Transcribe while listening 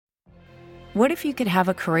What if you could have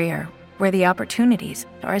a career where the opportunities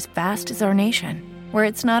are as vast as our nation, where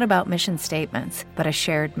it's not about mission statements, but a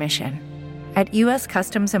shared mission? At U.S.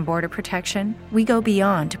 Customs and Border Protection, we go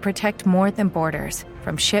beyond to protect more than borders.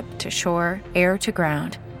 From ship to shore, air to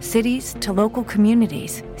ground, cities to local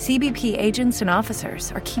communities, CBP agents and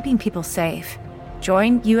officers are keeping people safe.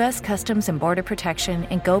 Join U.S. Customs and Border Protection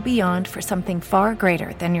and go beyond for something far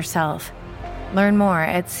greater than yourself. Learn more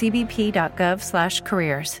at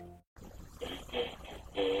cbp.gov/careers.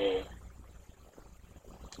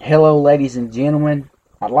 Hello, ladies and gentlemen.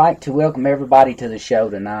 I'd like to welcome everybody to the show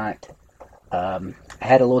tonight. I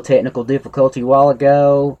had a little technical difficulty a while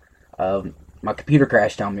ago. My computer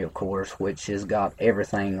crashed on me, of course, which has got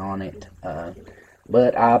everything on it.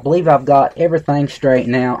 But I believe I've got everything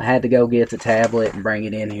straightened out. I had to go get the tablet and bring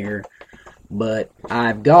it in here. But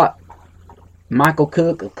I've got Michael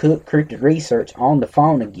Cook of Cook Cryptid Research on the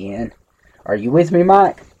phone again. Are you with me,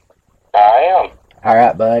 Mike? I am. All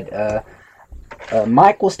right, bud.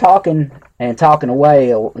 Mike was talking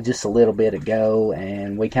away just a little bit ago,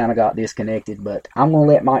 and we kind of got disconnected, but I'm going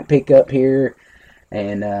to let Mike pick up here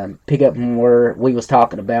and pick up from where we was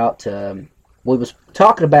talking about. We was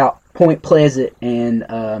talking about Point Pleasant and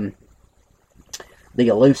the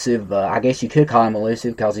elusive, I guess you could call him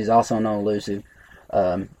elusive because he's also known elusive,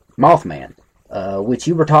 Mothman, which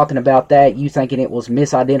you were talking about that, you thinking it was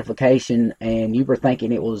misidentification, and you were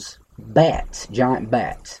thinking it was bats, giant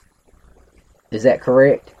bats. Is that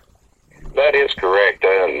correct? That is correct.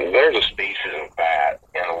 There's a species of bat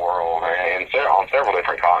in the world, and on several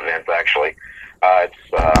different continents, actually. It's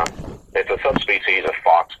a subspecies of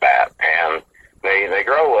fox bat, and they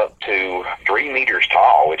grow up to 3 meters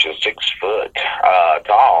tall, which is 6 foot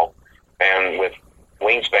tall, and with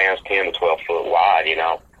wingspans 10 to 12 foot wide, you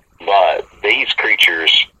know. But these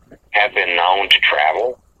creatures have been known to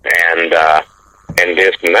travel and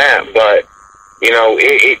this and that, but you know,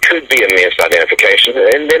 it could be a misidentification,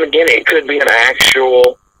 and then again, it could be an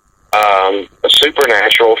actual a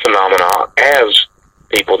supernatural phenomenon, as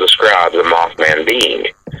people describe the Mothman being.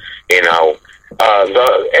 You know,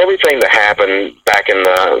 everything that happened back in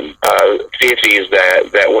the 50s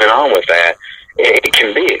that went on with that, it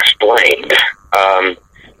can be explained.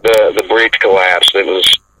 The bridge collapse, it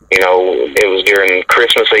was during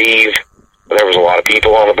Christmas Eve. There was a lot of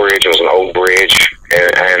people on the bridge. It was an old bridge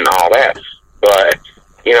and all that. But,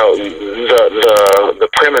 you know, the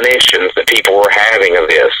premonitions that people were having of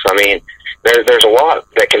this, I mean, there's a lot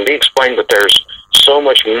that can be explained, but there's so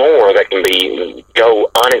much more that can go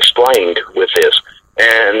unexplained with this.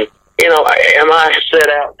 And, you know, am I set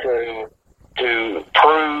out to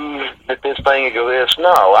prove that this thing exists?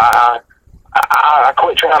 No, I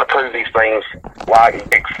quit trying to prove these things like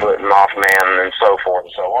Bigfoot and Mothman and so forth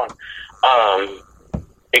and so on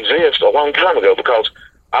exist a long time ago, because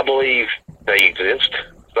I believe they exist.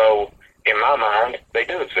 So, in my mind, they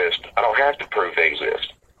do exist. I don't have to prove they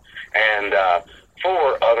exist. And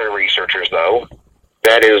for other researchers, though,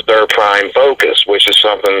 that is their prime focus, which is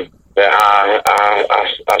something that I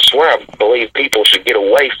swear I believe people should get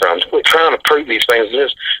away from. Quit trying to prove these things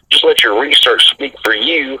exist. Just let your research speak for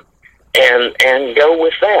you and go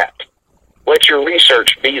with that. Let your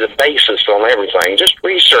research be the basis on everything. Just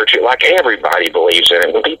research it like everybody believes in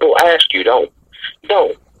it. When people ask you, don't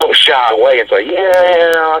shy away and say,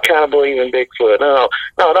 yeah, I kind of believe in Bigfoot. No,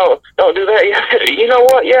 don't do that. Yeah, you know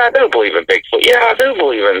what? Yeah, I do believe in Bigfoot. Yeah, I do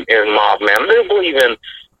believe in Mothman. I do believe in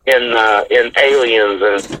aliens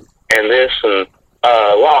and this and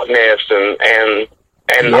Loch Ness and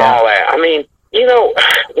all that. I mean, you know,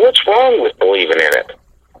 what's wrong with believing in it?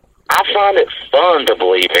 I find it fun to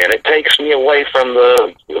believe in. It takes me away from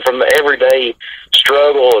the everyday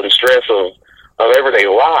struggle and stress of everyday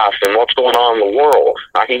life and what's going on in the world.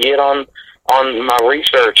 I can get on my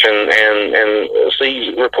research and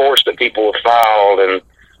see reports that people have filed and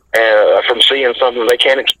from seeing something they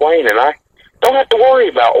can't explain, and I don't have to worry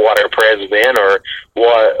about what our president or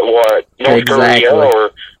what North Korea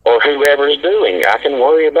or whoever's doing. I can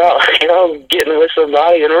worry about, you know, getting with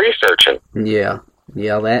somebody and researching. Yeah,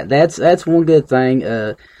 that's one good thing.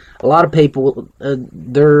 A lot of people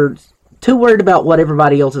they're too worried about what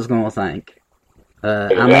everybody else is going to think.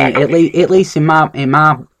 Exactly. I mean, at least in my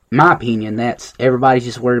opinion, that's everybody's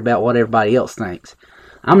just worried about what everybody else thinks.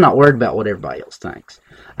 I'm not worried about what everybody else thinks.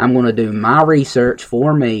 I'm going to do my research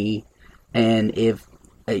for me, and if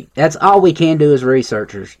that's all we can do as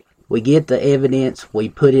researchers, we get the evidence, we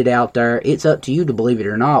put it out there. It's up to you to believe it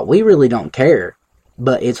or not. We really don't care,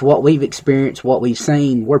 but it's what we've experienced, what we've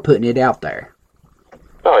seen. We're putting it out there.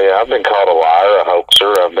 Oh yeah, I've been called a liar, a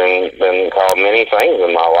hoaxer. I've been called many things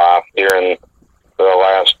in my life during the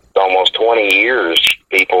last almost 20 years,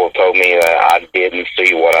 people have told me that I didn't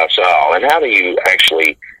see what I saw. And how do you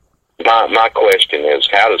actually, my question is,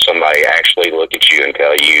 how does somebody actually look at you and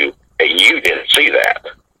tell you that you didn't see that?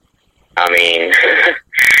 I mean,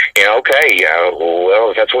 okay,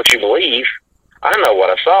 well, if that's what you believe, I know what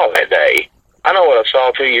I saw that day. I know what I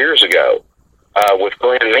saw 2 years ago with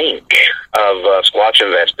Glenn Mink of Squatch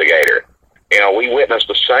Investigator. We witnessed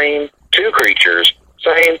the same two creatures,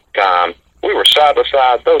 same time. We were side by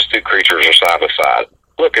side. Those two creatures are side by side,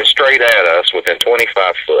 looking straight at us within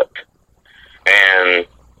 25 foot. And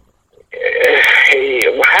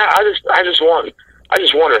I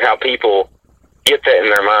just wonder how people get that in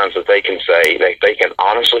their minds that they can say, they can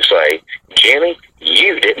honestly say, Jimmy,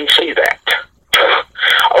 you didn't see that.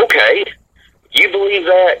 Okay, you believe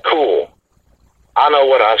that? Cool. I know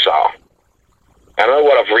what I saw. I know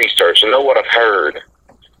what I've researched. I know what I've heard.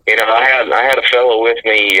 I had a fellow with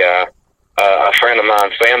me, a friend of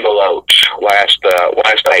mine, Sam Deloach,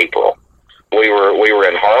 last April. We were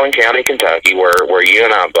in Harlan County, Kentucky, where you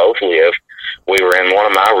and I both live. We were in one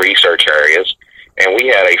of my research areas, and we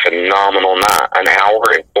had a phenomenal night, an hour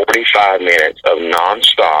and 45 minutes of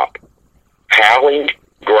nonstop howling,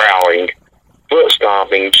 growling, foot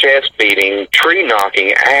stomping, chest beating, tree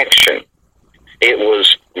knocking action. It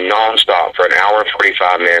was nonstop for an hour and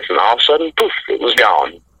 45 minutes, and all of a sudden, poof, it was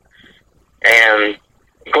gone. And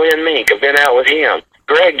Glenn Mink, I've been out with him.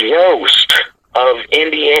 Greg Yost of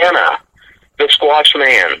Indiana, the Squatch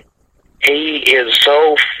Man. He is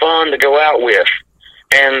so fun to go out with.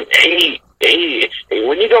 And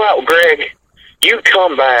when you go out with Greg, you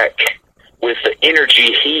come back with the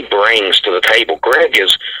energy he brings to the table. Greg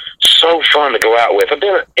is so fun to go out with. I've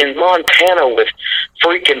been in Montana with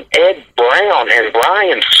freaking Ed Brown and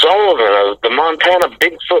Brian Sullivan of the Montana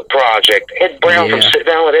Bigfoot Project. Ed Brown from Sit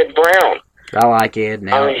Down with Ed Brown. I like Ed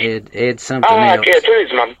now. Ed's something else. I like Ed, too.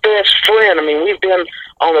 He's my best friend. I mean, we've been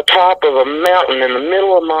on the top of a mountain in the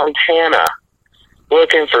middle of Montana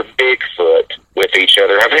looking for Bigfoot with each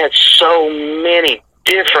other. I've had so many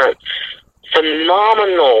different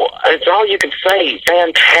phenomenal, it's all you can say,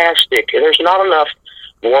 fantastic. There's not enough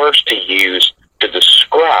words to use to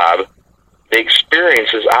describe the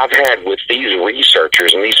experiences I've had with these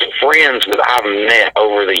researchers and these friends that I've met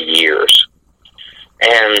over the years.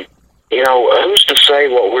 And, who's to say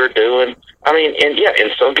what we're doing? I mean, in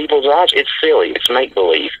some people's eyes, it's silly. It's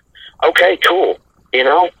make-believe. Okay, cool.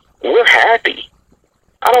 We're happy.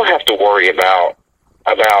 I don't have to worry about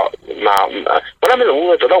my when I'm in the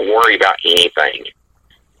woods, I don't worry about anything.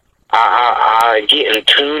 I get in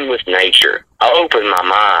tune with nature. I open my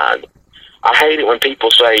mind. I hate it when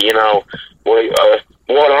people say,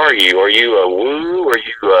 what are you? Are you a woo? Are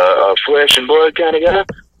you a flesh and blood kind of guy?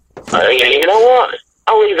 You know what?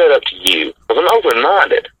 I'll leave that up to you, because I'm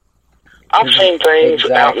open-minded. I've seen things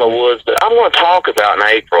out in the woods that I'm going to talk about in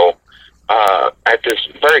April at this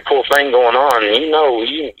very cool thing going on. And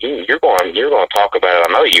you're going to talk about it.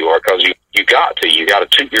 I know you are, because you got to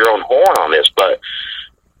toot your own horn on this. But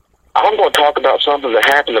I'm going to talk about something that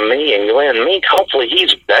happened to me and Glenn Mink. Hopefully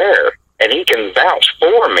he's there and he can vouch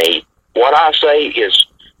for me. What I say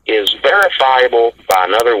is verifiable by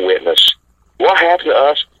another witness. What happened to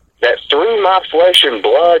us that through my flesh and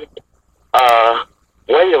blood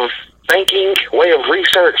way of thinking, way of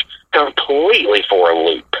research, completely for a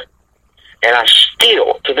loop. And I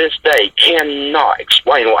still, to this day, cannot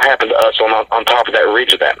explain what happened to us on top of that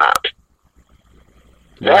ridge that night.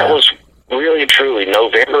 Yeah. That was really and truly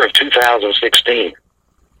November of 2016.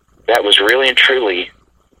 That was really and truly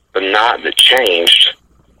the night that changed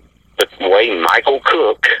the way Michael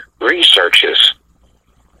Cook researches.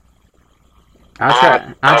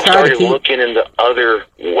 I started looking into other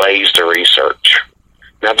ways to research.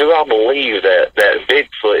 Now, do I believe that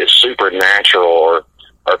Bigfoot is supernatural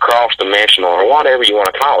or cross-dimensional or whatever you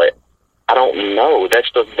want to call it? I don't know.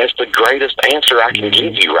 That's the greatest answer I can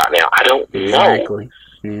give you right now. I don't know. Exactly.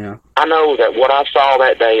 Yeah. I know that what I saw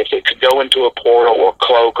that day, if it could go into a portal or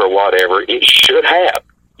cloak or whatever, it should have,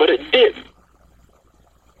 but it didn't.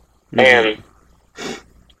 Mm-hmm. And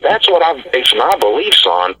that's what I've based my beliefs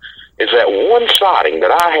on, is that one sighting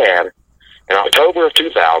that I had in October of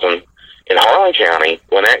 2000 in Harlan County,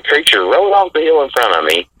 when that creature rode off the hill in front of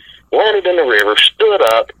me, landed in the river, stood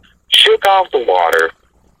up, shook off the water,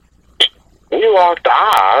 we locked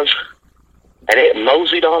eyes, and it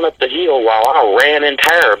moseyed on up the hill while I ran in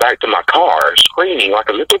terror back to my car, screaming like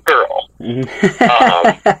a little girl.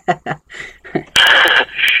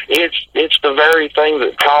 It's the very thing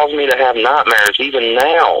that caused me to have nightmares. Even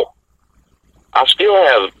now, I still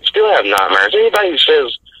have nightmares. Anybody who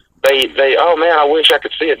says oh man, I wish I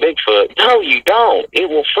could see a Bigfoot. No, you don't. It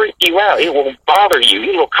will freak you out. It will bother you.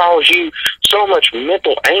 It will cause you so much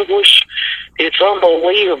mental anguish. It's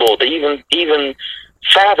unbelievable to even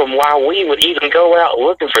fathom why we would even go out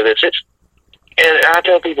looking for this. And I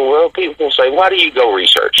tell people, well, people will say, why do you go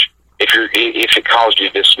research if it caused you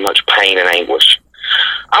this much pain and anguish?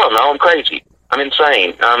 I don't know. I'm crazy. I'm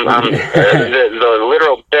insane. The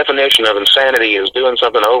literal definition of insanity is doing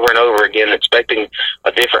something over and over again, expecting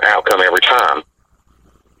a different outcome every time.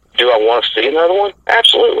 Do I want to see another one?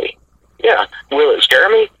 Absolutely. Yeah. Will it scare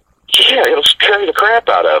me? Yeah, it'll scare the crap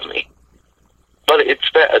out of me. But it's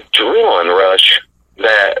that adrenaline rush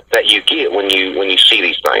that you get when you see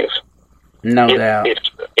these things. No doubt.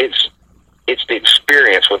 It's the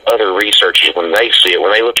experience with other researchers when they see it,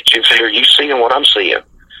 when they look at you and say, are you seeing what I'm seeing?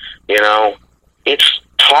 You know, it's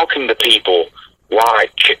talking to people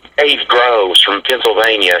like Dave Groves from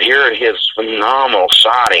Pennsylvania, hearing his phenomenal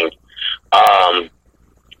sighting.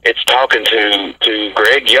 It's talking to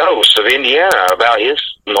Greg Yost of Indiana about his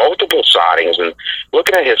multiple sightings and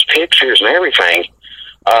looking at his pictures and everything.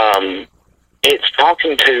 It's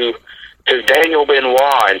talking to Daniel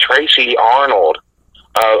Benoit and Tracy Arnold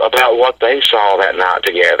about what they saw that night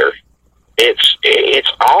together.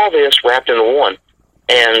 It's all this wrapped into one.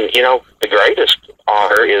 And, you know, the greatest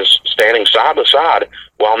honor is standing side by side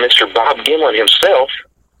while Mr. Bob Gimlin himself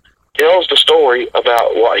tells the story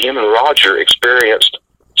about what him and Roger experienced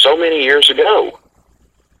so many years ago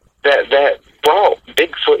that brought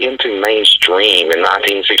Bigfoot into mainstream in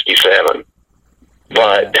 1967.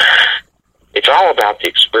 But it's all about the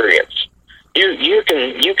experience. You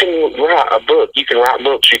can write a book, you can write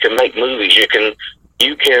books, you can make movies, you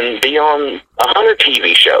can be on 100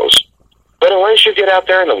 TV shows. But unless you get out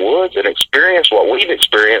there in the woods and experience what we've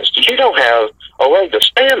experienced, you don't have a leg to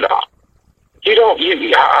stand on. You don't.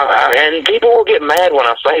 And people will get mad when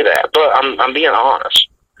I say that, but I'm being honest.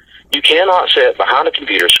 You cannot sit behind a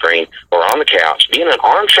computer screen or on the couch, being an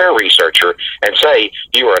armchair researcher, and say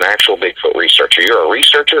you are an actual Bigfoot researcher. You're a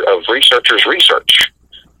researcher of researchers' research.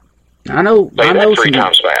 I know. Say I know that three some,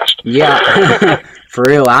 times fast. Yeah, for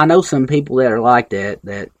real. I know some people that are like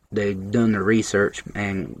that they've done the research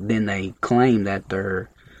and then they claim that they're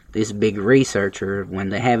this big researcher when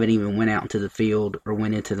they haven't even went out into the field or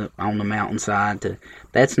went on the mountainside.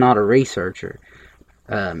 That's not a researcher.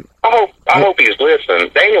 I hope he's listening.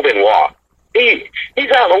 Daniel Benoit.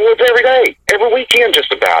 He's out in the woods every day, every weekend,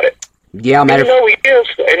 just about it. Yeah, he is,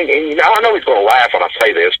 and I know he's going to laugh when I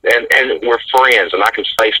say this, and we're friends, and I can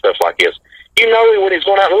say stuff like this. You know when he's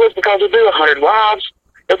going out in the woods because he'll do 100 lives.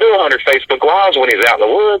 He'll do 100 Facebook lives when he's out in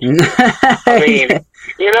the woods. I mean,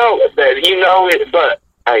 you know it. But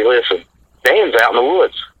hey, listen, Dan's out in the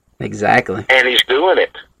woods. Exactly, and he's doing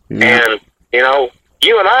it. Yeah. And you know,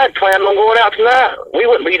 you and I had planned on going out tonight. We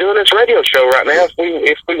wouldn't be doing this radio show right now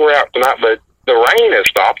if we were out tonight, but the rain has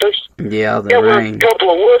stopped us. Yeah, rain. We're a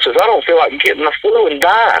couple of wusses. I don't feel like getting the flu and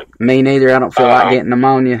dying. Me neither. I don't feel like getting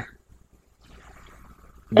pneumonia.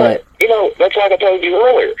 But you know, that's like I told you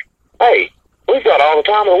earlier. Hey, we've got all the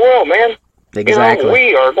time in the world, man. Exactly. You know,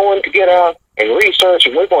 we are going to get out and research,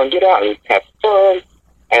 and we're going to get out and have fun,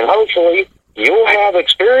 and hopefully you'll have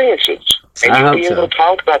experiences, and you'll be able to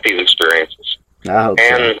talk about these experiences. I hope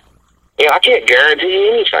so. Yeah, I can't guarantee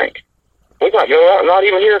you anything. We might go out and not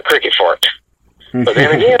even hear a cricket fart. But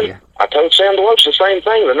then again, yeah. I told Sam DeLoach the same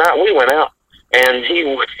thing the night we went out, and he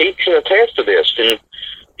can attest to this, and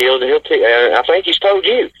I think he's told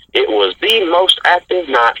you it was the most active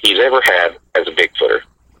night he's ever had as a Bigfooter.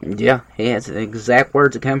 Yeah, he has exact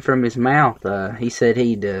words that come from his mouth. He said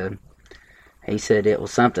he said it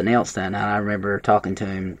was something else that night. I remember talking to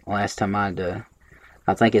him last time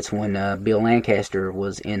I think it's when Bill Lancaster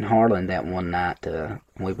was in Harlan that one night.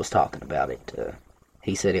 We was talking about it.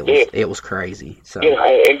 He said it was crazy. So yeah,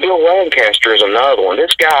 and Bill Lancaster is another one.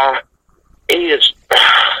 This guy, I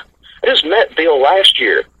just met Bill last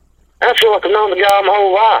year. I feel like I've known the guy my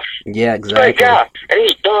whole life. Yeah, exactly. Great guy, and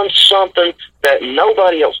he's done something that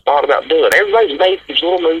nobody else thought about doing. Everybody's made these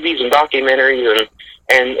little movies and documentaries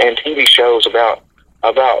and TV shows about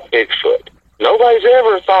Bigfoot. Nobody's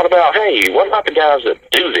ever thought about, hey, what about the guys that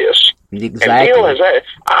do this? Exactly. And Bill has that.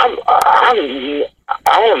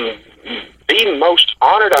 I am the most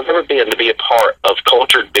honored I've ever been to be a part of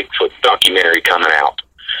Cultured Bigfoot documentary coming out.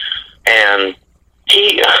 And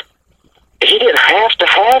he didn't have to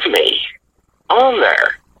have me on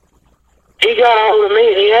there. He got a hold of me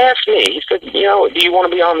and he asked me, he said, you know, do you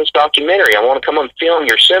want to be on this documentary? I want to come and film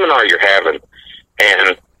your seminar you're having.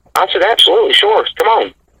 And I said, absolutely, sure, come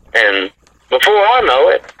on. And before I know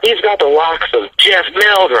it. He's got the likes of Jeff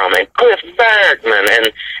Meldrum and Cliff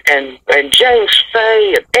Bergman and James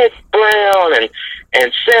Fay and Ed Brown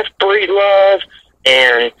and Seth Breedlove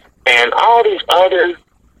and all these other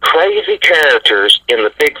crazy characters in the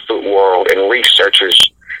Bigfoot world and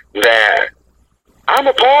researchers that I'm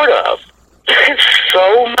a part of. It's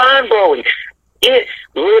so mind-blowing. It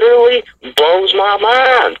literally blows my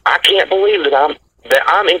mind. I can't believe that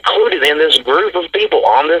I'm included in this group of people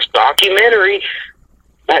on this documentary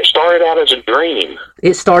that started out as a dream.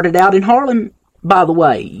 It started out in Harlem, by the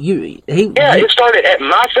way. It started at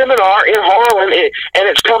my seminar in Harlem, and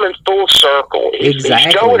it's coming full circle. Exactly.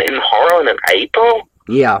 He's showing it in Harlem in April.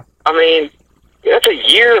 Yeah. I mean, that's a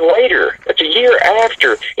year later. That's a year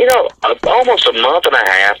after. You know, almost a month and a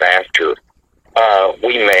half after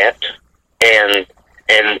we met and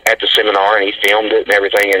at the seminar, and he filmed it and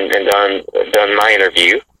everything, and done my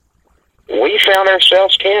interview. We found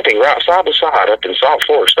ourselves camping right side by side up in Salt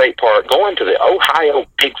Fork State Park, going to the Ohio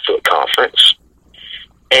Bigfoot Conference.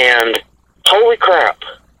 And holy crap,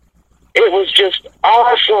 it was just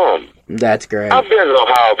awesome. That's great. I've been to the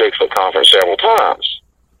Ohio Bigfoot Conference several times.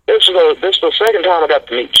 This is the second time I got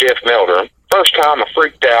to meet Jeff Meldrum. First time I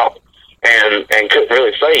freaked out and couldn't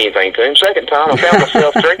really say anything to him. Second time I found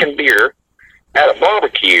myself drinking beer at a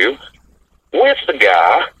barbecue with the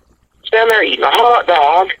guy, standing there eating a hot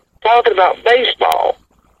dog, talking about baseball.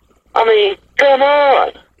 I mean, come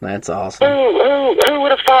on. That's awesome. Who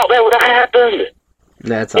would have thought that would have happened?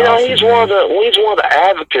 That's awesome. You know, he's one of the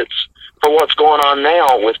advocates for what's going on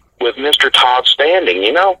now with Mr. Todd Standing,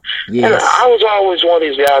 you know? Yes. And I was always one of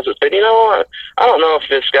these guys that said, you know what, I don't know if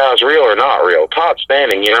this guy's real or not real. Todd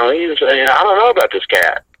Standing, you know, I don't know about this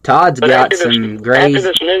cat. Todd's got some great... After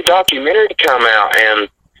this new documentary come out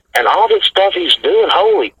and all this stuff he's doing,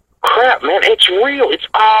 holy crap, man, it's real. It's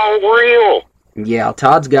all real. Yeah,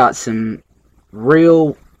 Todd's got some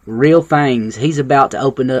real things. He's about to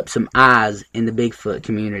open up some eyes in the Bigfoot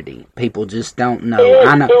community. People just don't know. Yeah,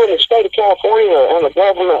 I know. The state of California and the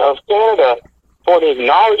government of Canada for the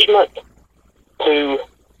acknowledgement to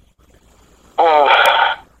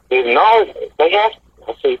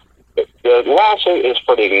the lawsuit is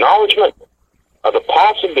for the acknowledgement of the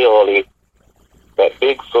possibility that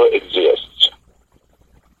Bigfoot exists.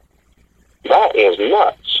 That is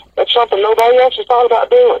nuts. That's something nobody else has thought about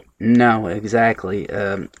doing. No, exactly.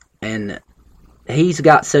 And he's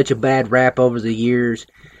got such a bad rap over the years.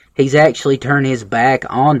 He's actually turned his back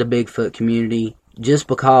on the Bigfoot community just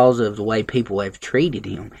because of the way people have treated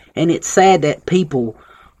him. And it's sad that people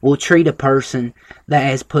will treat a person that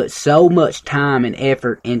has put so much time and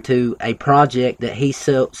effort into a project that he's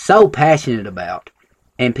so passionate about,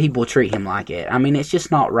 and people treat him like it. I mean, it's just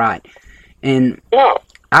not right. And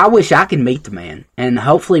I wish I could meet the man, and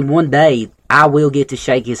hopefully one day I will get to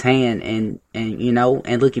shake his hand and you know,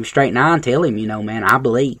 and look him straight in the eye and tell him, you know, man, I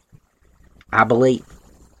believe.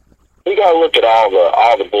 You gotta look at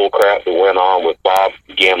all the bull crap that went on with Bob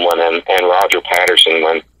Gimlin and Roger Patterson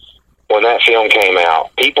when that film came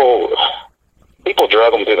out. People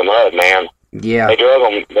drug them through the mud, man. Yeah. They drug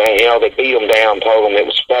them, they beat them down, told them it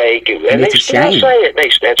was fake, and they still say it.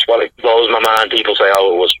 That's what it blows my mind. People say,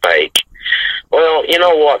 oh, it was fake. Well, you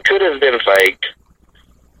know what? Could have been faked.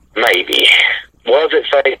 Maybe. Was it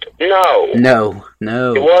faked? No.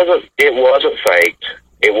 No. It wasn't faked.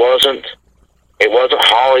 It wasn't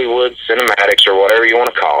Hollywood cinematics or whatever you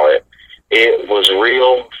want to call it. It was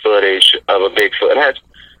real footage of a Bigfoot. And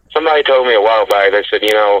somebody told me a while back, they said,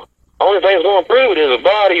 you know, only thing that's going to prove it is a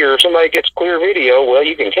body or somebody gets clear video. Well,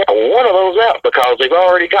 you can count one of those out because they've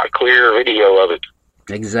already got clear video of it.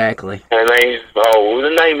 Exactly. And name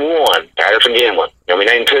one, Patterson Gimlin.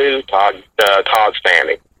 Name two, Todd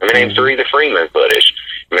Standing. Name three, the Freeman footage.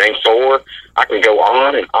 Name four, I can go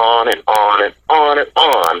on and on and on and on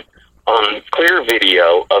and on clear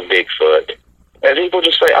video of Bigfoot. And people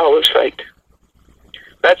just say, oh, it's fake.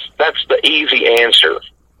 That's the easy answer.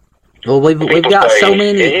 Well, we've got so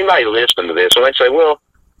many. Anybody listen to this, when they say, well,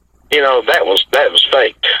 you know, that was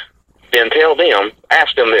faked, then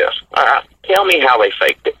ask them this. Tell me how they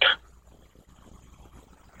faked it.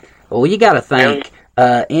 Well, you got to think,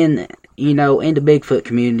 in the Bigfoot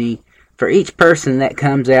community, for each person that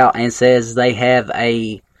comes out and says they have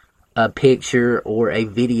a picture or a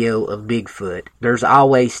video of Bigfoot, there's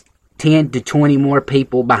always 10 to 20 more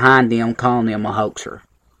people behind them calling them a hoaxer,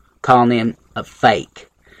 calling them a fake.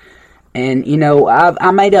 And, you know,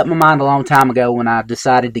 I made up my mind a long time ago when I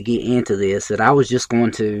decided to get into this that I was just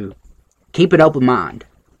going to keep an open mind.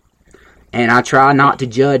 And I try not to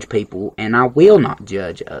judge people, and I will not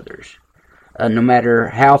judge others. No matter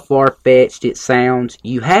how far-fetched it sounds,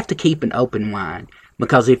 you have to keep an open mind.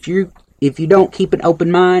 Because if you if you don't keep an open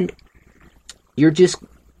mind, you're just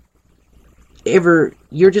going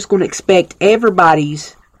to expect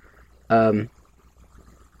everybody's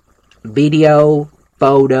video,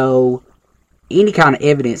 photo, any kind of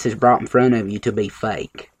evidence that's brought in front of you to be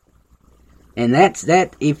fake. And that's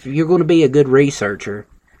that. If you're going to be a good researcher,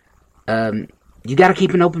 you got to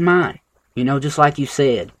keep an open mind. You know, just like you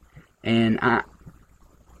said. And I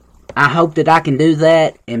hope that I can do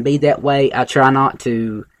that and be that way. I try not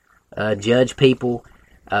to judge people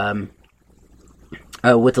with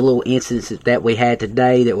the little instances that we had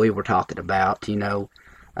today that we were talking about. You know.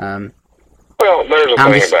 Well, there's a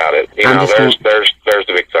thing about it. You know, there's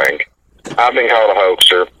the big thing. I've been called a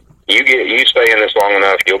hoaxer. You stay in this long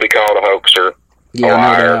enough, you'll be called a hoaxer, a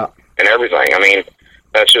liar, and everything. I mean,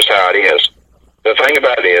 that's just how it is. The thing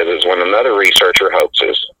about it is when another researcher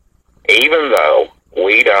hoaxes, even though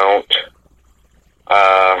we don't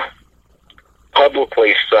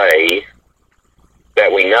publicly say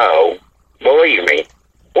that we know, believe me,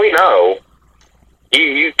 we know.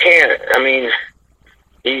 You can't. I mean,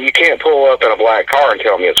 you can't pull up in a black car and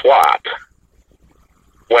tell me it's white.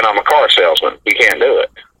 When I'm a car salesman, you can't do it.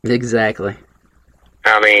 Exactly.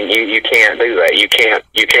 I mean, you can't do that. You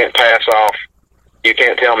can't pass off. You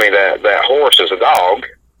can't tell me that horse is a dog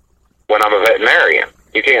when I'm a veterinarian.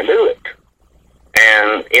 You can't do it.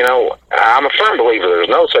 And, you know, I'm a firm believer there's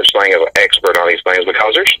no such thing as an expert on these things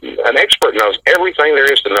because an expert knows everything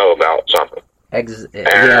there is to know about something.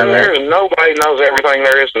 Nobody knows everything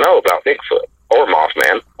there is to know about Bigfoot or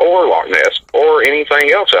Mothman or Loch Ness or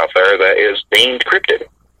anything else out there that is deemed cryptid.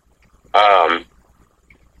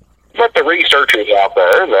 But the researchers out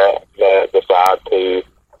there that decide to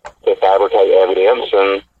fabricate evidence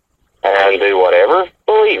and do whatever,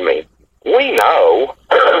 believe me, we know.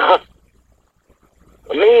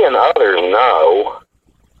 Me and others know.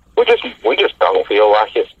 We just don't feel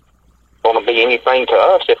like it's going to be anything to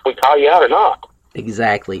us if we call you out or not.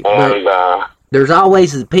 Exactly. And there's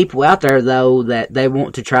always the people out there, though, that they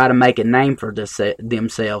want to try to make a name for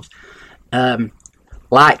themselves.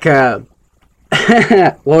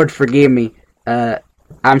 Lord forgive me,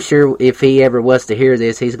 I'm sure if he ever was to hear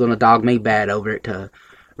this, he's going to dog me bad over it to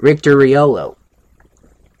Richter Riolo.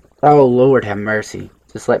 Oh, Lord have mercy.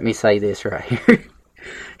 Just let me say this right here.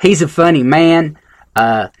 He's a funny man.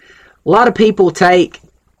 A lot of people take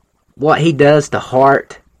what he does to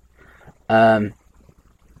heart. To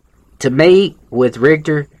me, with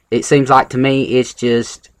Richter, it seems like to me it's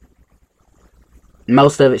just,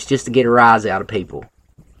 most of it's just to get a rise out of people.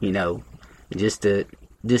 You know, just to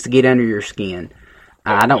get under your skin.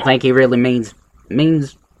 I don't think he really means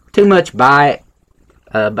too much by it.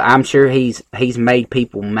 But I'm sure he's made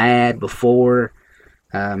people mad before.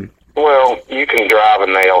 Well, you can drive a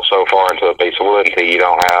nail so far into a piece of wood until you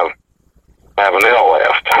don't have a nail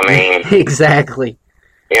left. I mean, exactly.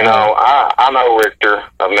 You know, I know Richter.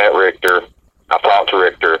 I've met Richter. I've talked to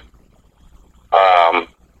Richter.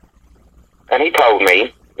 And he told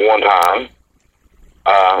me one time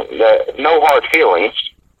that no hard feelings.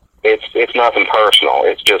 It's nothing personal.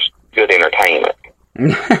 It's just good entertainment.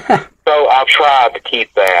 So I've tried to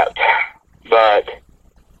keep that, but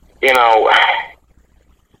you know,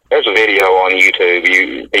 there's a video on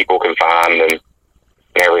YouTube people can find and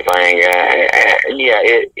everything.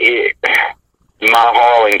 My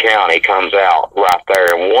Harlan County comes out right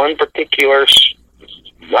there in one particular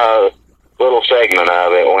little segment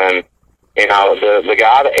of it when, you know, the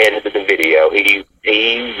guy that edited the video, he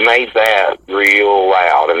made that real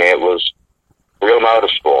loud and it was real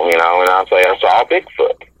noticeable, you know, and I saw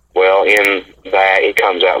Bigfoot. Well, in that, it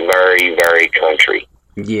comes out very, very country.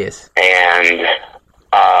 Yes. And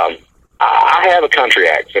I have a country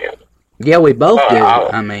accent. Yeah, we both do.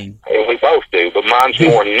 We both do, but mine's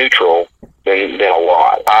more neutral than a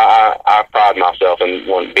lot. I pride myself in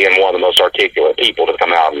being one of the most articulate people to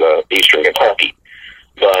come out of eastern Kentucky.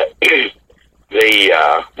 But the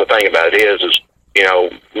thing about it is, you know,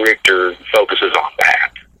 Richter focuses on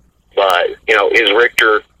that. But, you know, is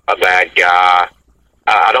Richter a bad guy?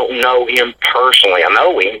 I don't know him personally. I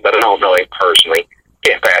know him, but I don't know him personally.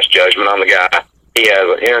 Can't pass judgment on the guy. He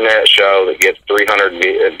has an internet show that gets 300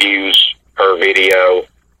 views per video.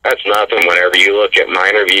 That's nothing whenever you look at my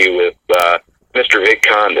interview with Mr. Vic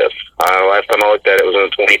Condis. Last time I looked at it was in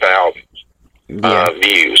the 20,000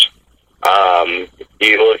 views.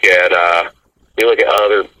 You look at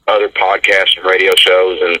other podcasts and radio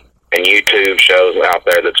shows and YouTube shows out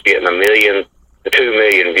there that's getting 1 million to 2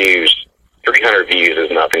 million views. 300 views is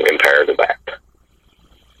nothing compared to that.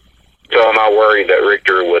 So am I worried that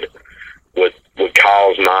Richter would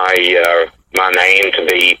cause my name to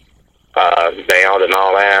be down and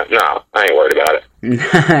all that. No, I ain't worried about it.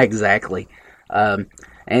 Exactly.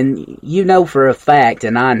 And you know for a fact,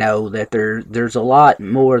 and I know, that there's a lot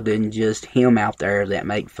more than just him out there that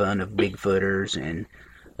make fun of Bigfooters and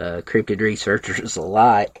cryptid researchers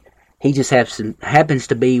alike. He just happens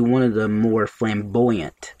to be one of the more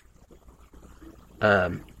flamboyant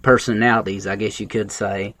personalities, I guess you could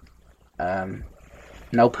say.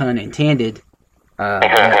 No pun intended.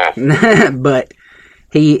 But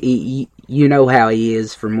he, you know how he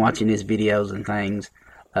is from watching his videos and things.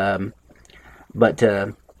 But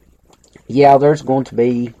yeah, there's going to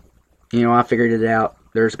be, I figured it out.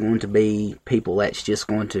 There's going to be people that's just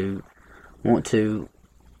going to want to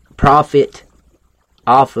profit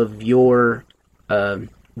off of your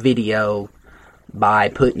video by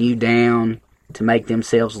putting you down to make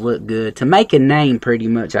themselves look good, to make a name, pretty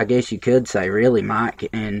much, I guess you could say, really, Mike.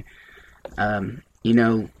 And,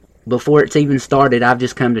 before it's even started, I've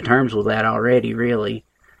just come to terms with that already, really.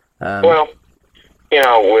 Well,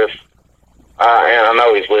 with... and I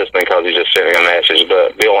know he's listening because he's just sending a message,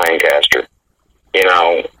 but Bill Lancaster,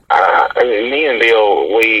 me and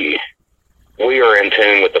Bill, we are in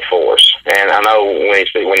tune with the Force. And I know when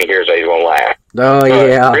he hears that, he's going to laugh. Oh, but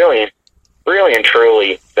yeah. Really and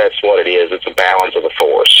truly, that's what it is. It's a balance of the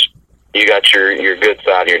Force. You got your good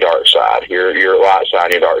side and your dark side, your light side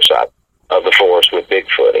and your dark side of the Force with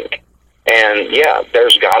Bigfooting. And, yeah,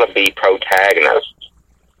 there's got to be protagonists.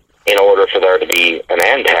 In order for there to be an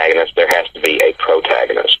antagonist, there has to be a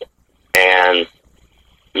protagonist. And,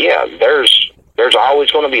 yeah, there's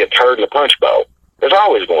always going to be a turd in the punch bowl. There's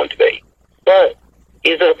always going to be. But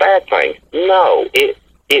is it a bad thing? No.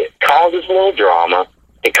 It causes a little drama.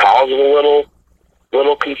 It causes a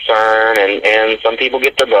little concern, and some people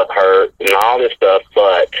get their butt hurt and all this stuff.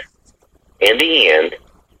 But in the end,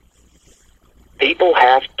 people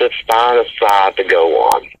have to find a side to go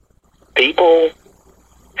on. People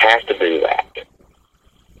have to do that.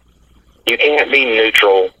 You can't be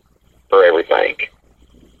neutral for everything.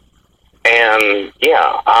 And,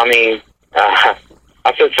 yeah, I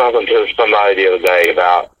said something to somebody the other day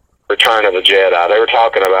about Return of the Jedi. They were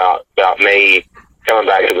talking about me coming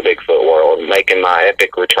back to the Bigfoot world and making my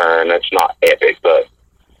epic return. That's not epic, but,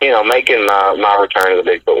 making my return to the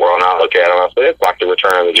Bigfoot world. And I look at them and I said, it's like the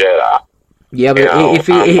Return of the Jedi. Yeah, but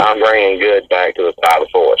I'm bringing good back to the side of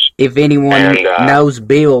the Force. If anyone knows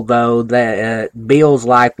Bill, though, that Bill's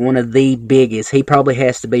like one of the biggest. He probably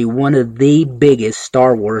has to be one of the biggest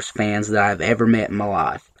Star Wars fans that I've ever met in my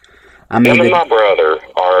life. Him and my brother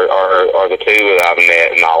are the two that I've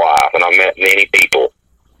met in my life, and I've met many people,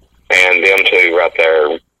 and them two right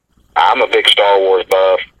there. I'm a big Star Wars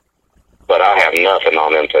buff, but I have nothing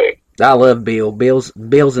on them two. I love Bill. Bill's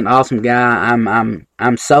an awesome guy.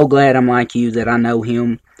 I'm so glad I'm like you, that I know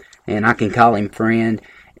him and I can call him friend.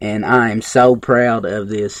 And I am so proud of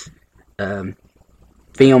this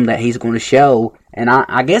film that he's going to show. And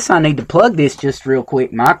I guess I need to plug this just real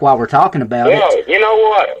quick, Mike, while we're talking about it. Well, you know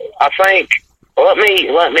what? I think let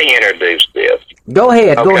me introduce this. Go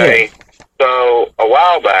ahead. Okay. Go ahead. So a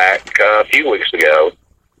while back, a few weeks ago,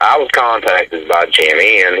 I was contacted by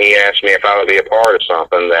Jimmy, and he asked me if I would be a part of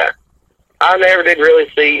something that I never did really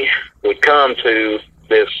see would come to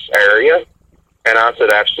this area. And I said,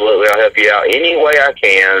 absolutely, I'll help you out any way I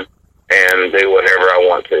can and do whatever I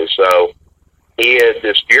want to. So he had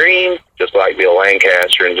this dream, just like Bill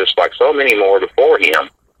Lancaster and just like so many more before him.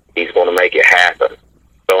 He's going to make it happen.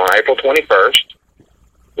 So on April 21st,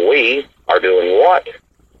 we are doing what?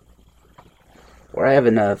 We're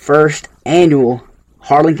having a first annual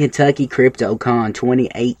Harlan, Kentucky CryptoCon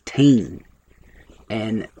 2018.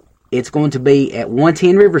 And it's going to be at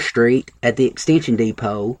 110 River Street at the Extension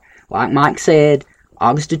Depot. Like Mike said,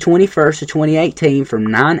 August the 21st of 2018 from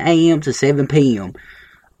 9 a.m. to 7 p.m.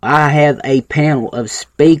 I have a panel of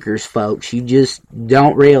speakers, folks. You just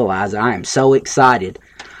don't realize. I am so excited.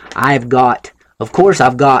 I've got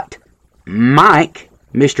Mike,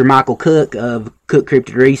 Mr. Michael Cook of Cook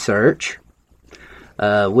Cryptid Research,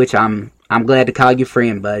 which I'm glad to call you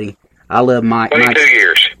friend, buddy. I love Mike. 22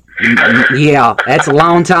 years. Yeah, that's a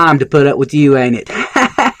long time to put up with you, ain't it?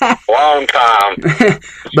 Long time.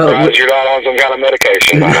 But you're not on some kind of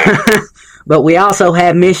medication. But we also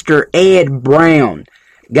have Mr. Ed Brown.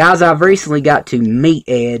 Guys, I've recently got to meet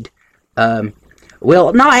Ed.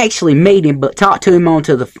 Well, not actually meet him, but talk to him on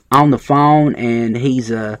the phone, and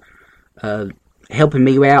he's helping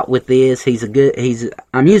me out with this.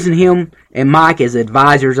 I'm using him and Mike as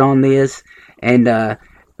advisors on this, and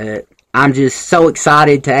I'm just so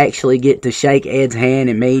excited to actually get to shake Ed's hand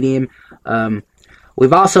and meet him.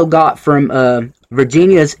 We've also got from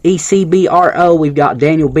Virginia's ECBRO, we've got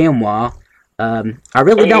Daniel Benoit. I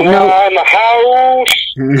really don't know. In the house.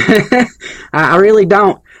 I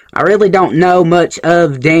really don't know much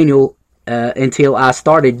of Daniel until I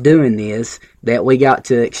started doing this. That we got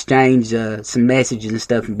to exchange some messages and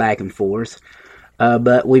stuff and back and forth.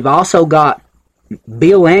 But we've also got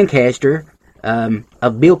Bill Lancaster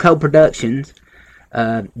of Bill Productions.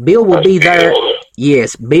 Bill will be there.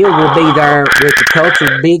 Yes, Bill will be there with the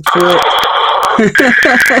cultured Bigfoot.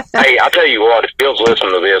 Hey, I'll tell you what, if Bill's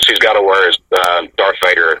listening to this, he's got to wear his Darth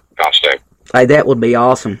Vader costume. Hey, that would be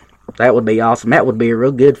awesome. That would be a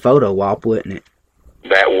real good photo op, wouldn't it?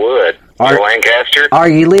 That would. Bill Lancaster. Are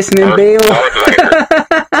you listening, Bill?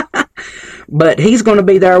 But he's going to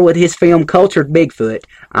be there with his film Cultured Bigfoot.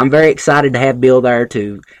 I'm very excited to have Bill there,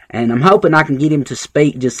 too. And I'm hoping I can get him to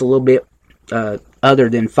speak just a little bit other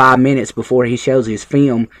than 5 minutes before he shows his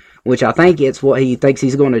film, which I think it's what he thinks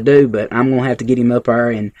he's going to do, but I'm going to have to get him up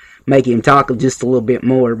there and make him talk just a little bit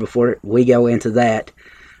more before we go into that.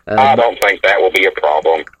 I don't think that will be a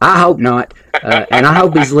problem. I hope not, and I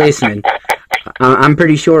hope he's listening. I'm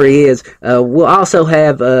pretty sure he is. We'll also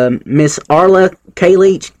have Miss Arla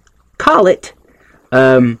K-Leach Collett.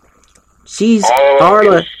 Arla is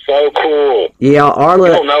so cool. Yeah, Arla.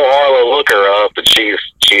 You don't know Arla, look her up, but she's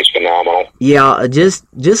phenomenal. Yeah, just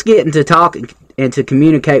getting to talk and to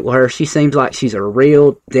communicate with her, she seems like she's a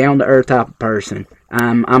real down to earth type of person.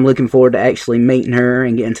 I'm looking forward to actually meeting her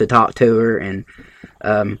and getting to talk to her, and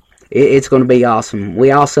it's going to be awesome.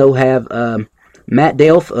 We also have Matt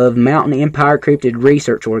Delph of Mountain Empire Cryptid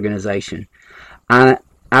Research Organization. I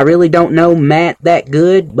really don't know Matt that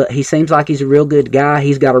good, but he seems like he's a real good guy.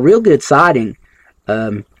 He's got a real good sighting,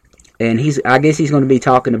 and I guess he's going to be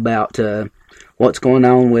talking about what's going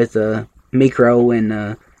on with micro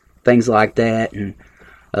and things like that. And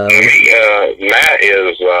Matt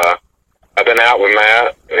is. I've been out with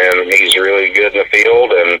Matt, and he's really good in the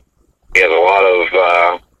field, and he has a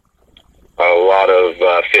lot of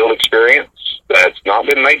field experience that's not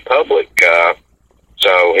been made public.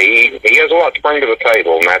 So he has a lot to bring to the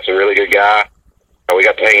table. Matt's a really good guy. We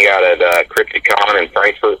got to hang out at CrypticCon in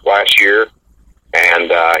Frankfurt last year, and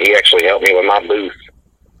he actually helped me with my booth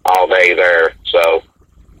all day there. So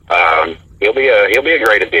he'll be a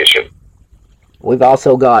great addition. We've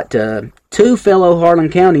also got two fellow Harlan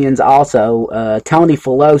Countyans also, Tony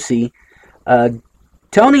Filosi.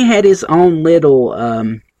 Tony had his own little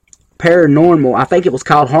paranormal, I think it was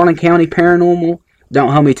called Harlan County Paranormal.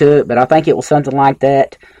 Don't hold me to it, but I think it was something like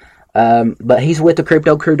that. But he's with the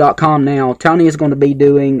CryptoCrew.com now. Tony is going to be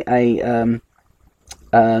doing I'm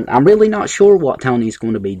really not sure what Tony's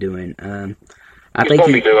going to be doing. He's going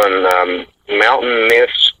to be doing mountain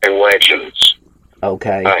myths and legends.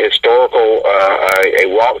 Okay. Historical, a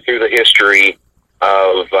walk through the history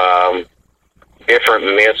of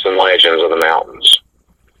different myths and legends of the mountains.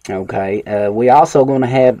 Okay. We also going to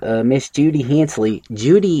have Miss Judy Hensley.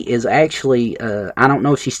 Judy is actually, I don't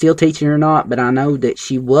know if she's still teaching or not, but I know that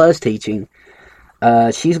she was teaching.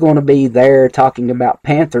 She's going to be there talking about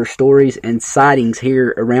panther stories and sightings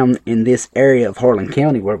here around in this area of Harlan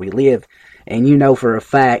County where we live. And you know for a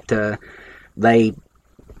fact, the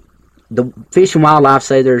Fish and Wildlife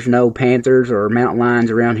say there's no panthers or mountain lions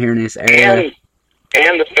around here in this area.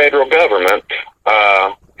 And the federal government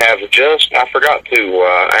I forgot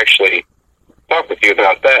to actually talk with you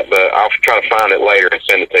about that, but I'll try to find it later and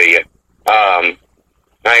send it to you. I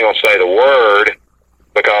ain't going to say the word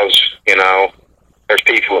because,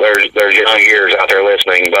 there's young ears out there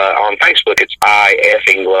listening, but on Facebook it's I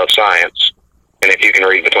effing love science. And if you can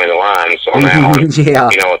read between the lines on that one, yeah.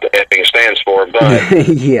 You know what the effing stands for. But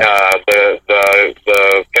yeah.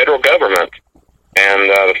 The federal government and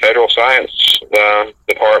the Federal Science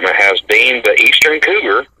Department has deemed the eastern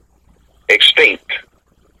cougar extinct.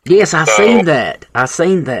 Yes, I seen that.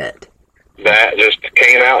 That just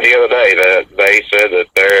came out the other day that they said that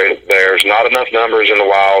there's not enough numbers in the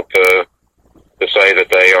wild to say that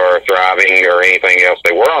they are thriving or anything else.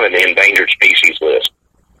 They were on an endangered species list.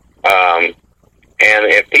 And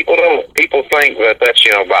if people think that that's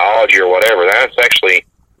biology or whatever, that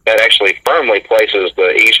actually firmly places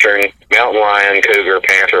the eastern mountain lion, cougar,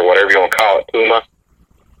 panther, whatever you want to call it, puma,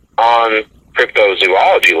 on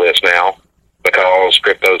cryptozoology list now, because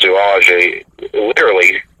cryptozoology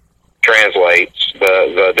literally translates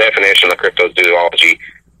the definition of cryptozoology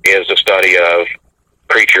is the study of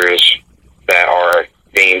creatures that are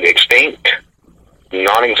deemed extinct,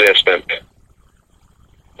 non-existent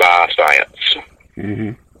by science.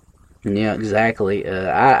 Mm-hmm. Yeah, exactly.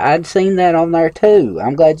 I'd seen that on there too.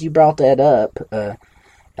 I'm glad you brought that up.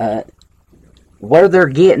 Where they're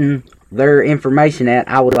getting their information at,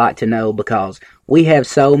 I would like to know, because we have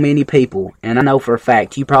so many people, and I know for a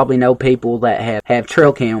fact, you probably know people that have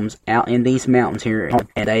trail cams out in these mountains here,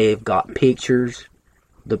 and they've got pictures.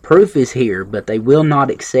 The proof is here, but they will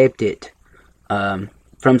not accept it from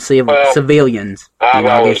civilians. I've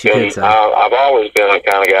always been the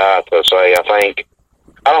kind of guy to say, I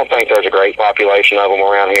don't think there's a great population of them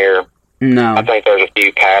around here. No. I think there's a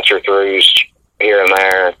few passer-throughs here and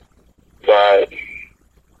there, but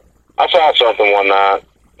I saw something one night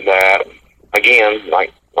that, again,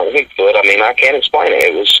 like Bigfoot, I mean, I can't explain it.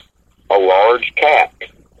 It was a large cat,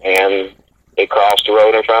 and it crossed the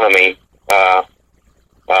road in front of me,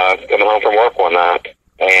 coming home from work one night,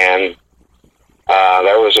 and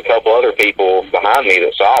there was a couple other people behind me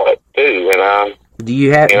that saw it, too, and do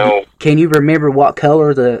you have? Can you remember what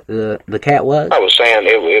color the cat was? I was saying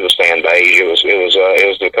it was sand beige. It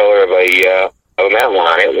was the color of a mountain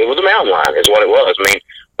lion. It was a mountain lion, is what it was. I mean,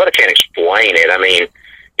 but I can't explain it. I mean,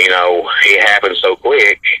 it happened so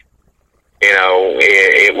quick.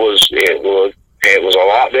 It was a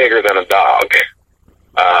lot bigger than a dog.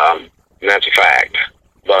 And that's a fact.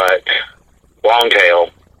 But long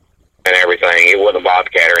tail and everything. It wasn't a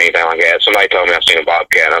bobcat or anything like that. Somebody told me I've seen a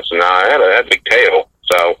bobcat. I said, no, it had a big tail.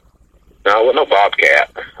 So, no, it wasn't no bobcat,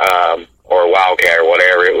 or a wildcat or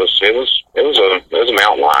whatever. It was a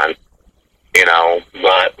mountain lion,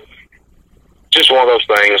 but just one of those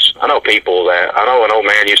things. I know an old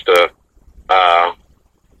man used to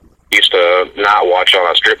night watch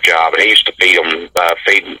on a strip job, and he used to feed them a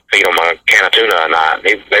can of tuna a night.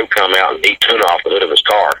 They would come out and eat tuna off the hood of his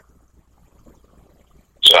car.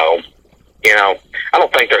 So, I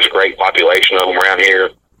don't think there's a great population of them around here,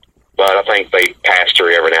 but I think they pass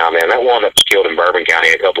through every now and then. That one that was killed in Bourbon County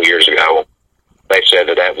a couple of years ago, they said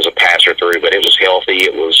that was a passer through, but it was healthy.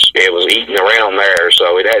 It was eating around there,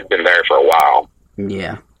 so it had been there for a while.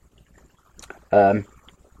 Yeah.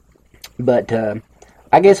 But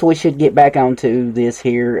I guess we should get back onto this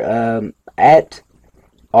here. At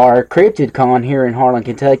our Cryptid Con here in Harlan,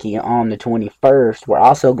 Kentucky on the 21st, we're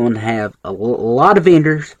also going to have a lot of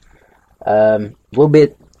vendors, a little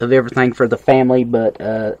bit of everything for the family, but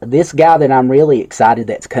this guy that I'm really excited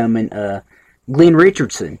that's coming, Glenn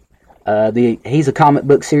Richardson, he's a comic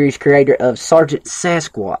book series creator of Sergeant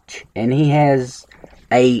Sasquatch, and he has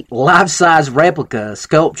a life-size replica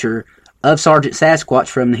sculpture of Sergeant Sasquatch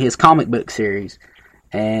from his comic book series,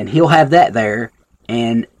 and he'll have that there,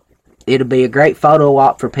 and it'll be a great photo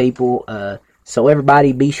op for people, so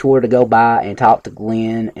everybody be sure to go by and talk to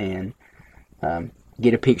Glenn and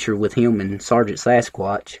get a picture with him and Sergeant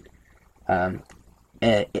Sasquatch. And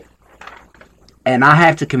I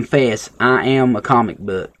have to confess, I am a comic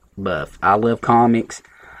book buff. I love comics.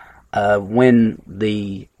 When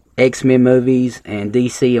the X-Men movies and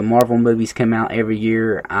DC and Marvel movies come out every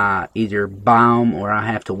year, I either buy them or I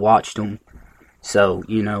have to watch them. So,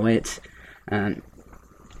 it's...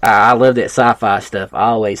 I love that sci-fi stuff. I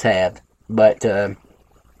always have. But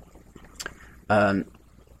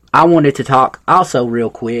I wanted to talk also real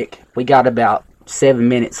quick. We got about 7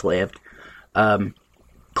 minutes left.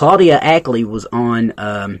 Claudia Ackley was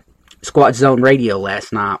on Squat Zone Radio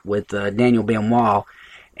last night with Daniel Benoit,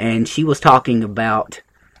 and she was talking about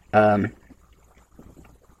the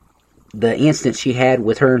instance she had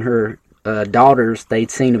with her and her daughters.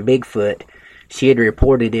 They'd seen a Bigfoot. She had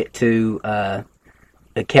reported it to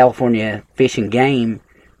the California Fish and Game,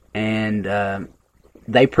 and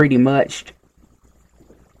they pretty much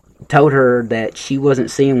told her that she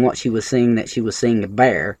wasn't seeing what she was seeing, that she was seeing a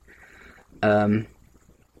bear. Well,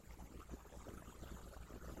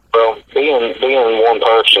 being one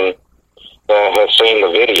person that has seen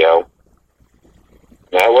the video,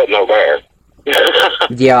 that wasn't no bear.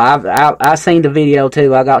 Yeah, I've seen the video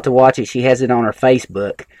too. I got to watch it. She has it on her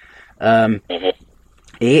Facebook.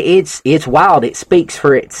 It's wild. It speaks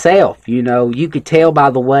for itself. You could tell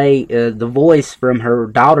by the way the voice from her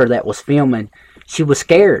daughter that was filming. She was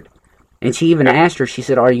scared, and she even asked her. She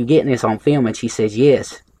said, "Are you getting this on film?" And she says,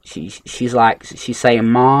 "Yes." She's saying,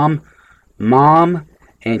 "Mom,"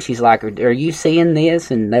 and she's like, "Are you seeing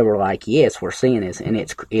this?" And they were like, "Yes, we're seeing this," and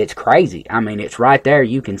it's crazy. I mean, it's right there.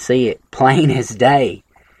 You can see it plain as day.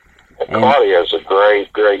 Claudia is a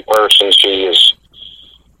great person. She is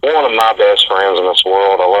one of my best friends in this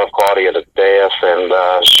world. I love Claudia to death, and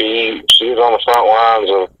she's on the front lines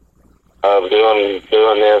of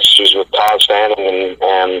doing this. She's with Todd Standing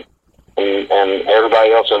and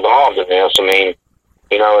everybody else involved in this. I mean,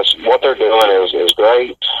 it's what they're doing is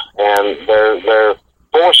great, and they're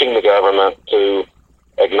forcing the government to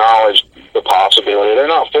acknowledge the possibility. They're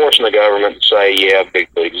not forcing the government to say, yeah,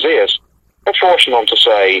 Bigfoot exists. They're forcing them to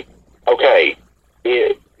say, okay,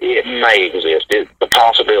 it may exist. The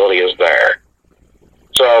possibility is there.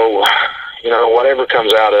 So, whatever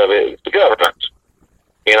comes out of it, the government,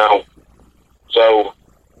 So,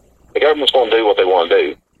 the government's going to do what they want to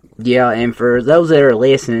do. Yeah, and for those that are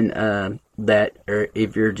listening,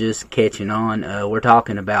 if you're just catching on, we're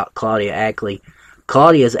talking about Claudia Ackley.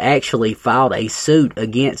 Claudia's actually filed a suit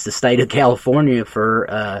against the state of California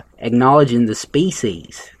for acknowledging the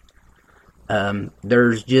species.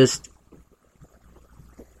 There's just...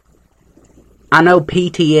 I know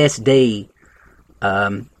PTSD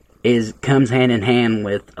comes hand in hand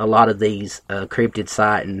with a lot of these cryptid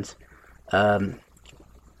sightings.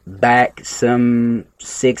 Back some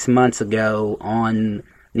 6 months ago on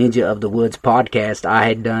Ninja of the Woods podcast, I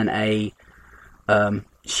had done a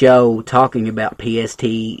show talking about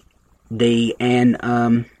PTSD,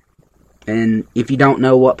 and if you don't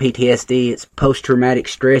know what PTSD, it's post-traumatic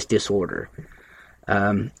stress disorder.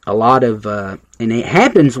 A lot of and it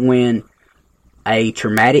happens when a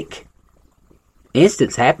traumatic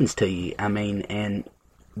instance happens to you. I mean, and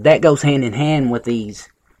that goes hand in hand with these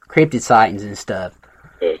cryptid sightings and stuff.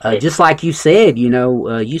 Just like you said,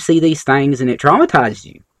 you see these things and it traumatizes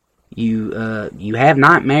you. You have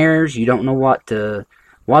nightmares. You don't know what to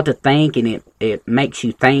think, and it makes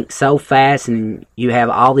you think so fast, and you have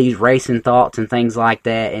all these racing thoughts and things like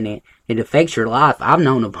that, and it affects your life. I've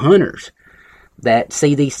known of hunters that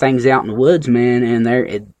see these things out in the woods, man, and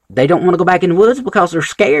they don't want to go back in the woods because they're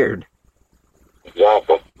scared.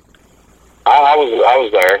 Exactly. I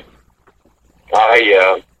was there.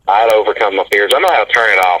 I had overcome my fears. I know how to turn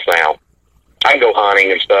it off now. I can go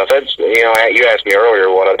hunting and stuff. That's you asked me earlier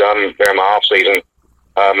what I've done during my off season,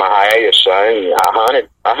 my hiatus. I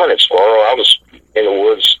hunted squirrel. I was in the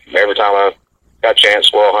woods every time I got a chance.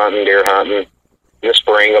 Squirrel hunting, deer hunting. In the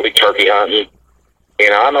spring, I'll be turkey hunting.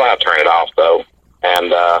 I know how to turn it off though,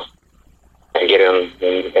 and get in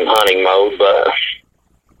hunting mode. But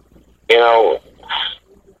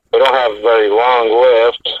we don't have very long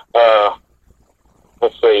left.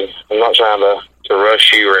 Let's see. I'm not trying to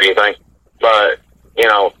rush you or anything, but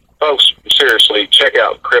folks, seriously, check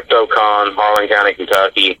out CryptoCon, Harlan County,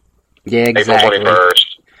 Kentucky. Yeah, exactly. April 21st.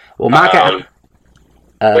 Well, Mike,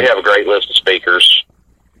 we have a great list of speakers,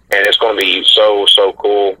 and it's going to be so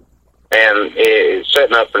cool. And it's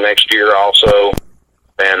setting up for next year also,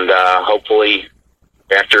 and hopefully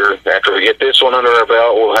after we get this one under our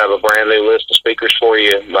belt, we'll have a brand new list of speakers for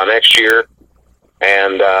you by next year,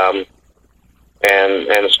 and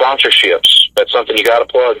sponsorships. That's something you got to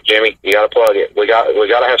plug, Jimmy. You got to plug it. We got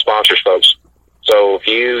to have sponsors, folks. So if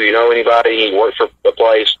you know anybody, you work for a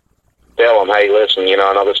place, tell them, hey, listen, I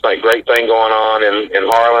know this great thing going on in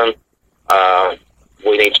Harlan.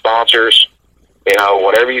 We need sponsors.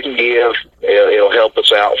 Whatever you can give, it'll help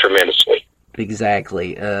us out tremendously.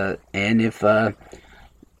 Exactly. And if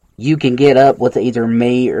you can get up with either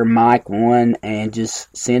me or Mike one and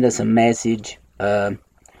just send us a message on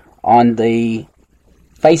the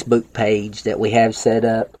Facebook page that we have set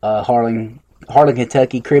up, Harlan,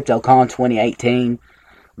 Kentucky CryptoCon 2018.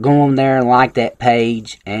 Go on there and like that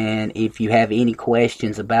page, and if you have any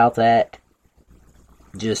questions about that,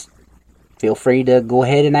 just feel free to go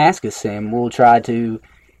ahead and ask us, and we'll try to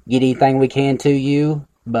get anything we can to you.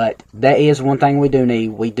 But that is one thing we do need.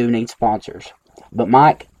 We do need sponsors. But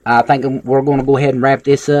Mike, I think we're going to go ahead and wrap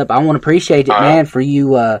this up. I want to appreciate it, man, for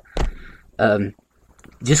you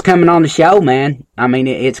just coming on the show, man. I mean,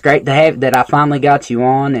 it's great to have that I finally got you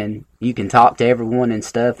on, and you can talk to everyone and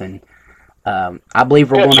stuff, and I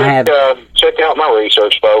believe we're going to have... check out my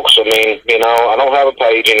research, folks. I mean, I don't have a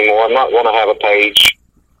page anymore. I'm not going to have a page.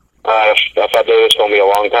 If I do, it's going to be a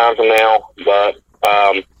long time from now, but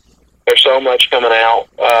there's so much coming out,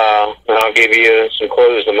 and I'll give you some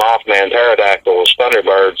clues. The Mothman, pterodactyls,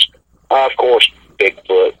 thunderbirds, of course,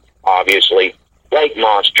 Bigfoot, obviously, lake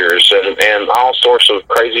monsters, and all sorts of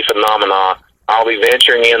crazy phenomena. I'll be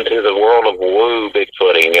venturing into the world of woo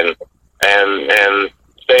Bigfooting and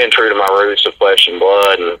staying true to my roots of flesh and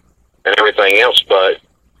blood and everything else. But,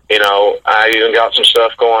 I even got some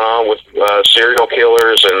stuff going on with serial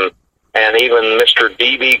killers and even Mr.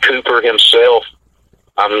 D.B. Cooper himself.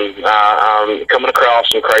 I'm coming across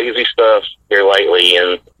some crazy stuff here lately,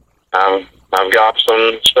 and I've got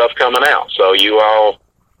some stuff coming out. So you all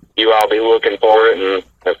be looking for it, and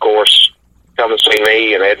of course, come and see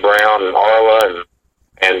me and Ed Brown and Arla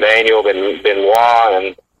and Daniel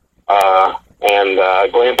Benoit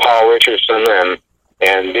and Glenn Paul Richardson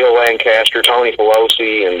and Bill Lancaster, Tony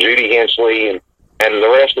Pelosi, and Judy Hensley, and the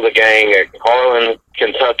rest of the gang at Harlan,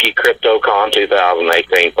 Kentucky CryptoCon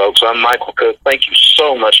 2018, folks. I'm Michael Cook. Thank you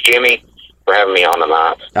so much, Jimmy, for having me on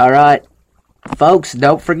tonight. All right. Folks,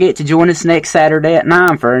 don't forget to join us next Saturday at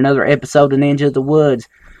 9 for another episode of Ninja of the Woods.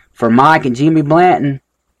 For Mike and Jimmy Blanton,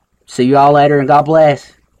 See you all later, and God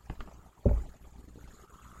bless.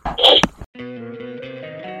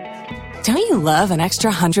 Don't you love an extra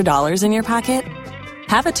 $100 in your pocket?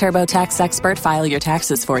 Have a TurboTax expert file your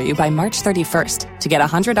taxes for you by March 31st to get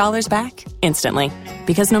 $100 back instantly.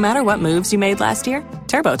 Because no matter what moves you made last year,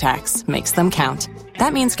 TurboTax makes them count.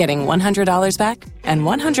 That means getting $100 back and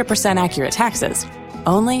 100% accurate taxes,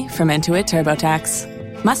 only from Intuit TurboTax.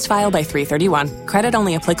 Must file by 3/31. Credit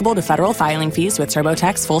only applicable to federal filing fees with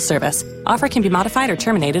TurboTax full service. Offer can be modified or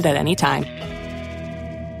terminated at any time.